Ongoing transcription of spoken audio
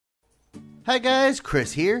Hi guys,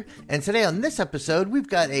 Chris here, and today on this episode we've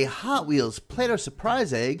got a Hot Wheels Play-Doh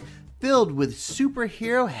surprise egg filled with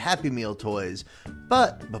superhero Happy Meal toys.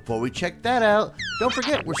 But before we check that out, don't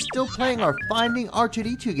forget we're still playing our Finding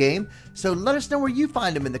R2-D2 game, so let us know where you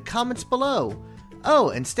find them in the comments below. Oh,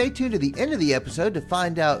 and stay tuned to the end of the episode to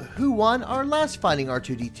find out who won our last Finding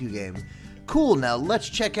R2-D2 game. Cool, now let's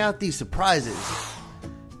check out these surprises.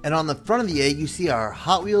 And on the front of the egg you see our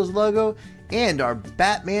Hot Wheels logo and our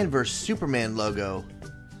Batman vs Superman logo.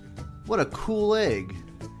 What a cool egg.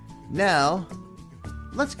 Now,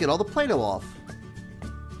 let's get all the Play-Doh off.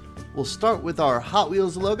 We'll start with our Hot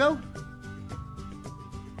Wheels logo.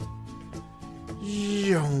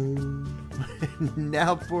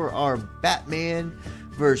 Now for our Batman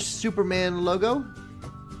vs Superman logo.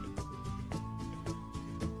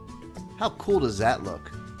 How cool does that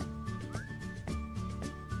look?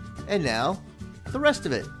 And now, the rest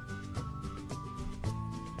of it.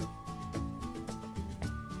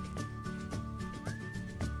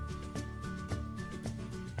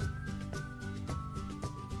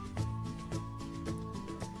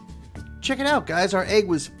 Check it out, guys. Our egg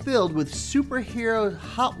was filled with superhero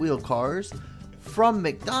Hot Wheel cars from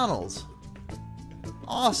McDonald's.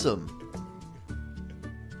 Awesome.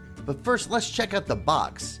 But first, let's check out the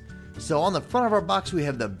box. So on the front of our box, we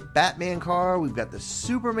have the Batman car. We've got the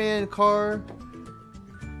Superman car.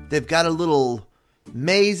 They've got a little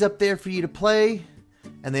maze up there for you to play.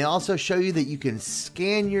 And they also show you that you can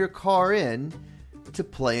scan your car in to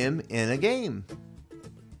play them in a game.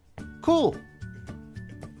 Cool.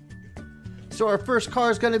 So our first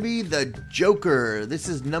car is going to be the Joker. This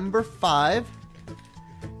is number 5.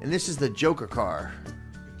 And this is the Joker car.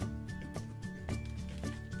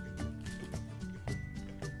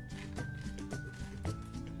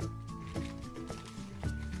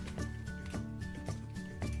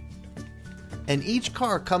 And each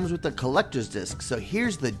car comes with a collector's disc. So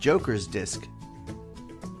here's the Joker's disc.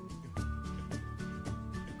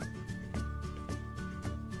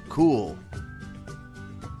 Cool.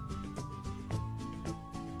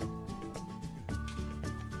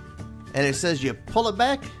 And it says you pull it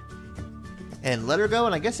back and let her go,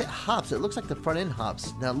 and I guess it hops. It looks like the front end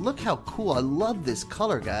hops. Now look how cool. I love this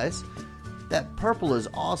color, guys. That purple is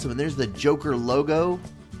awesome. And there's the Joker logo.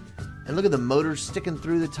 And look at the motor sticking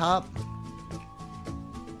through the top.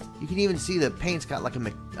 You can even see the paint's got like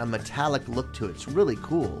a metallic look to it. It's really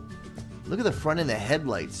cool. Look at the front end of the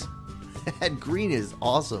headlights. That green is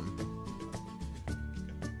awesome.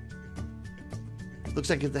 Looks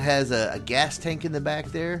like it has a gas tank in the back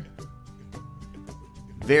there.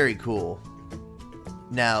 Very cool.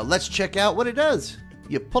 Now let's check out what it does.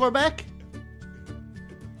 You pull her back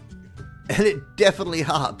and it definitely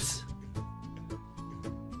hops.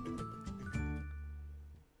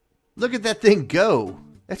 Look at that thing go.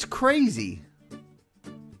 That's crazy.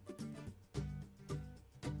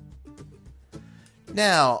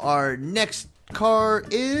 Now our next car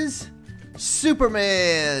is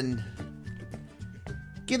Superman.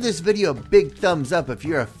 Give this video a big thumbs up if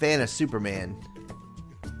you're a fan of Superman.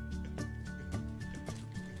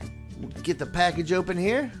 Get the package open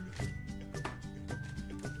here.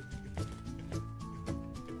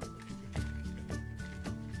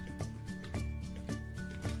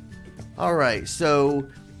 Alright, so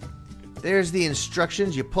there's the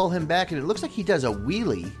instructions. You pull him back and it looks like he does a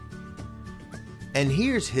wheelie. And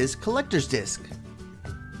here's his collector's disc.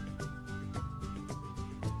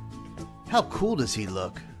 How cool does he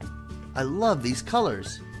look? I love these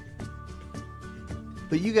colors.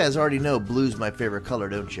 But you guys already know blue's my favorite color,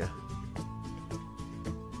 don't you?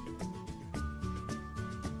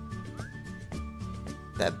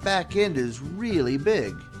 That back end is really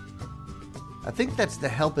big. I think that's to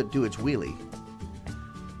help it do its wheelie.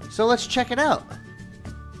 So let's check it out.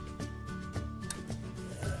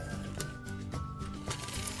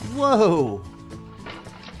 Whoa!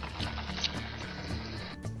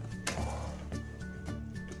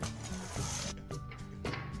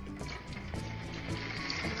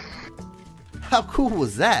 How cool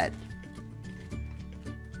was that?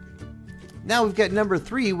 Now we've got number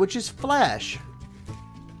 3, which is Flash.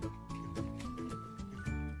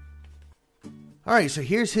 Alright, so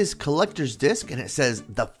here's his collector's disc, and it says,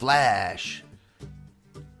 The Flash.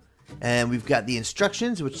 And we've got the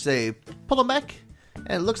instructions, which say, pull him back, and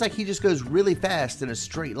it looks like he just goes really fast in a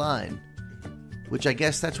straight line. Which I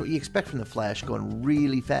guess that's what you expect from the Flash, going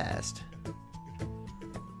really fast.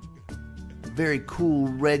 Very cool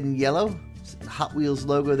red and yellow. Hot Wheels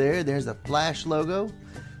logo there. There's the Flash logo.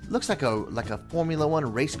 Looks like a Formula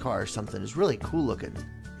 1 race car or something. It's really cool looking.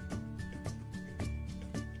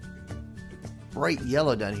 bright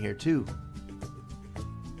yellow down here too.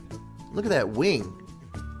 Look at that wing.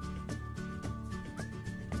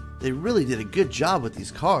 They really did a good job with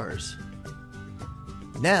these cars.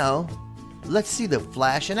 Now, let's see the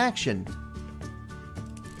Flash in action.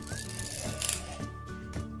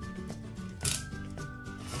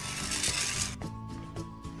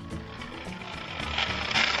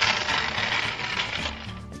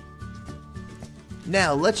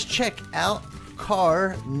 Now, let's check out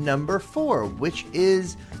car number 4, which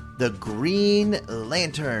is the Green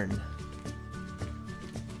Lantern.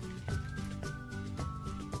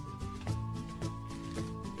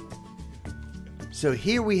 So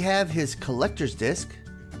here we have his collector's disc.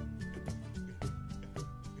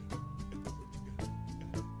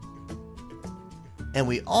 And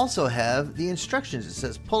we also have the instructions. It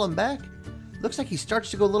says pull him back. Looks like he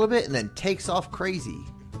starts to go a little bit and then takes off crazy.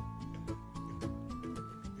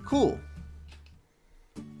 Cool.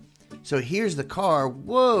 So here's the car.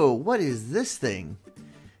 Whoa, what is this thing?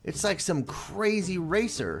 It's like some crazy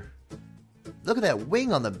racer. Look at that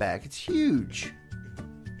wing on the back. It's huge.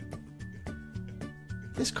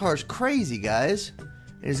 This car's crazy, guys.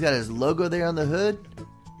 And he's got his logo there on the hood.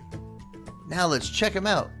 Now let's check him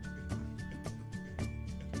out.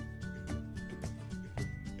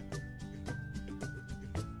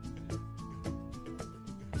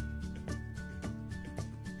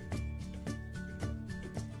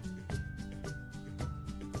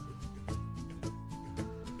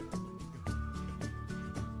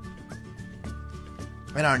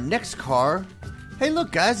 And our next car, hey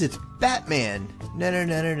look guys, it's Batman. Na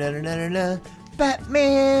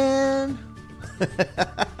Batman.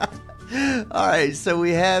 Alright, so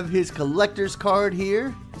we have his collector's card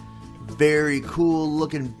here. Very cool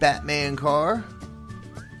looking Batman car.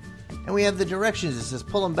 And we have the directions. It says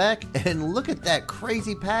pull him back, and look at that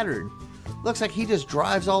crazy pattern. Looks like he just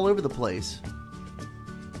drives all over the place.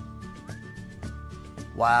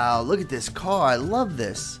 Wow, look at this car. I love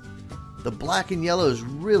this. The black and yellow is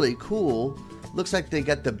really cool. Looks like they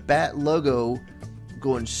got the Bat logo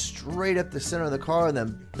going straight up the center of the car and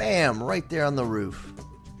then bam, right there on the roof.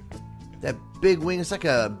 That big wing, it's like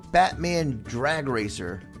a Batman drag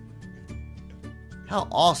racer. How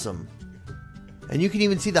awesome. And you can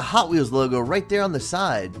even see the Hot Wheels logo right there on the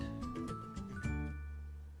side.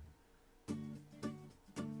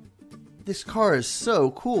 This car is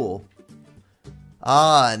so cool.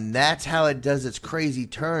 Ah, and that's how it does its crazy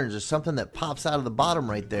turns. There's something that pops out of the bottom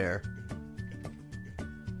right there.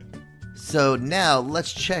 So now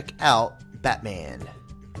let's check out Batman.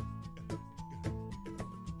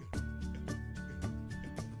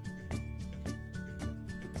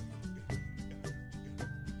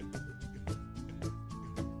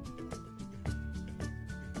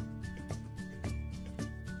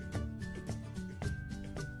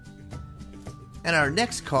 And our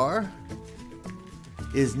next car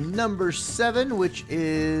is number 7, which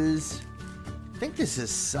is, I think this is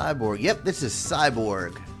Cyborg. Yep, this is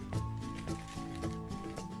Cyborg.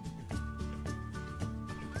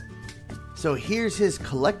 So here's his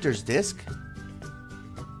collector's disc.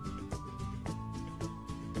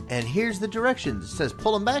 And here's the directions. It says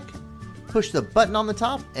pull him back, push the button on the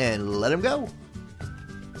top, and let him go.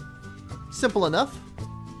 Simple enough.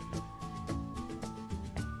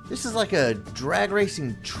 This is like a drag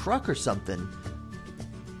racing truck or something.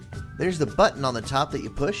 There's the button on the top that you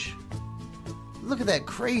push. Look at that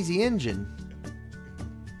crazy engine.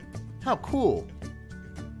 How cool.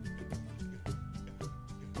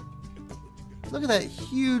 Look at that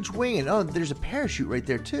huge wing. And oh, there's a parachute right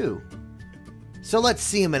there too. So let's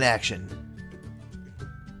see him in action.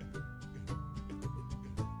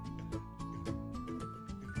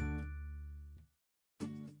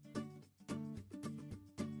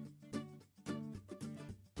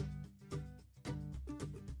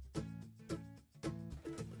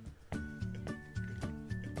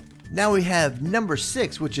 Now we have number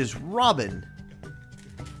 6, which is Robin.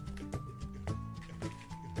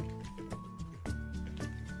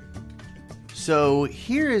 So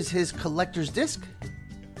here is his collector's disc.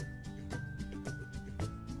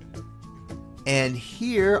 And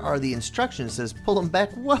here are the instructions. It says pull him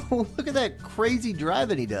back. Whoa, look at that crazy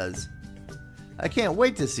driving he does. I can't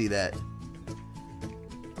wait to see that.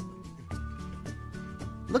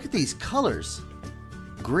 Look at these colors.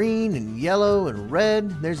 Green and yellow and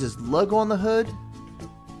red. There's his logo on the hood.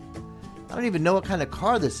 I don't even know what kind of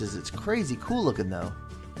car this is. It's crazy cool looking though.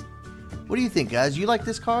 What do you think, guys? You like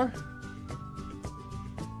this car?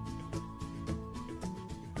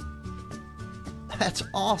 That's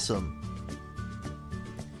awesome.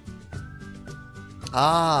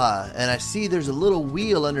 Ah, and I see there's a little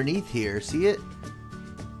wheel underneath here. See it?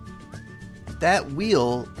 That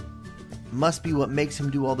wheel must be what makes him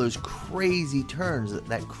do all those crazy turns,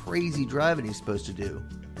 that crazy driving he's supposed to do.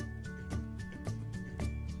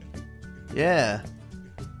 Yeah.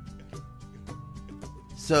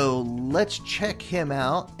 So let's check him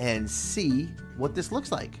out and see what this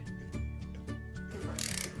looks like.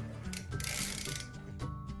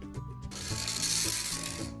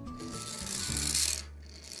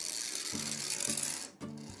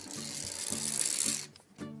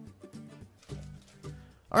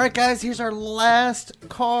 Alright guys, here's our last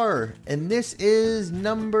car, and this is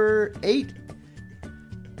number 8,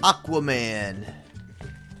 Aquaman.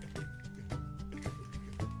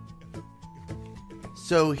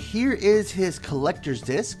 So here is his collector's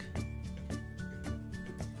disc.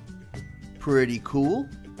 Pretty cool.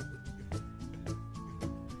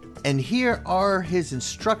 And here are his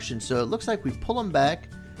instructions. So it looks like we pull him back.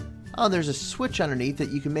 Oh, there's a switch underneath that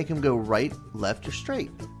you can make him go right, left, or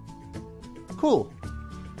straight. Cool.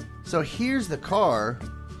 So here's the car.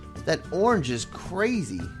 That orange is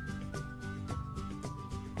crazy.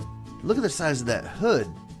 Look at the size of that hood.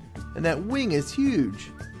 And that wing is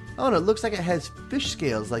huge. Oh, and it looks like it has fish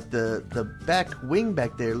scales. Like the back wing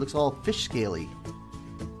back there looks all fish scaly.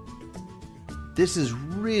 This is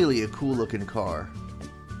really a cool looking car.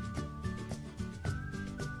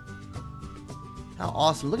 How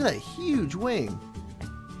awesome. Look at that huge wing.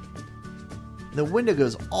 The window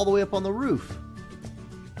goes all the way up on the roof.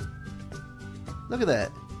 Look at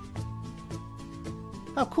that.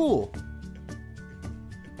 How cool.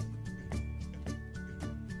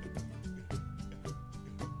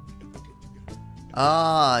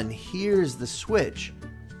 Ah, and here's the switch.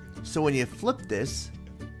 So when you flip this,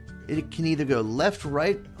 it can either go left,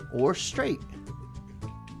 right, or straight.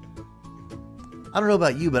 I don't know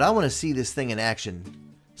about you, but I want to see this thing in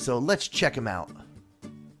action. So let's check him out.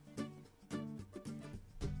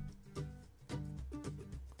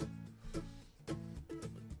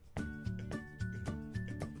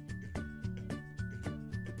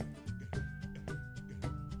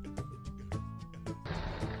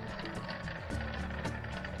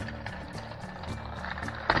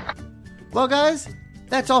 Well guys,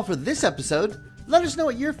 that's all for this episode. Let us know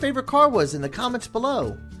what your favorite car was in the comments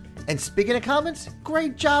below. And speaking of comments,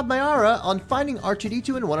 great job Mayara on finding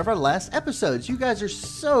R2-D2 in one of our last episodes. You guys are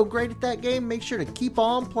so great at that game, make sure to keep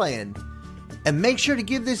on playing. And make sure to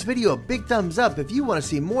give this video a big thumbs up if you want to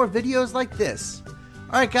see more videos like this.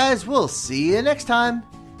 Alright guys, we'll see you next time.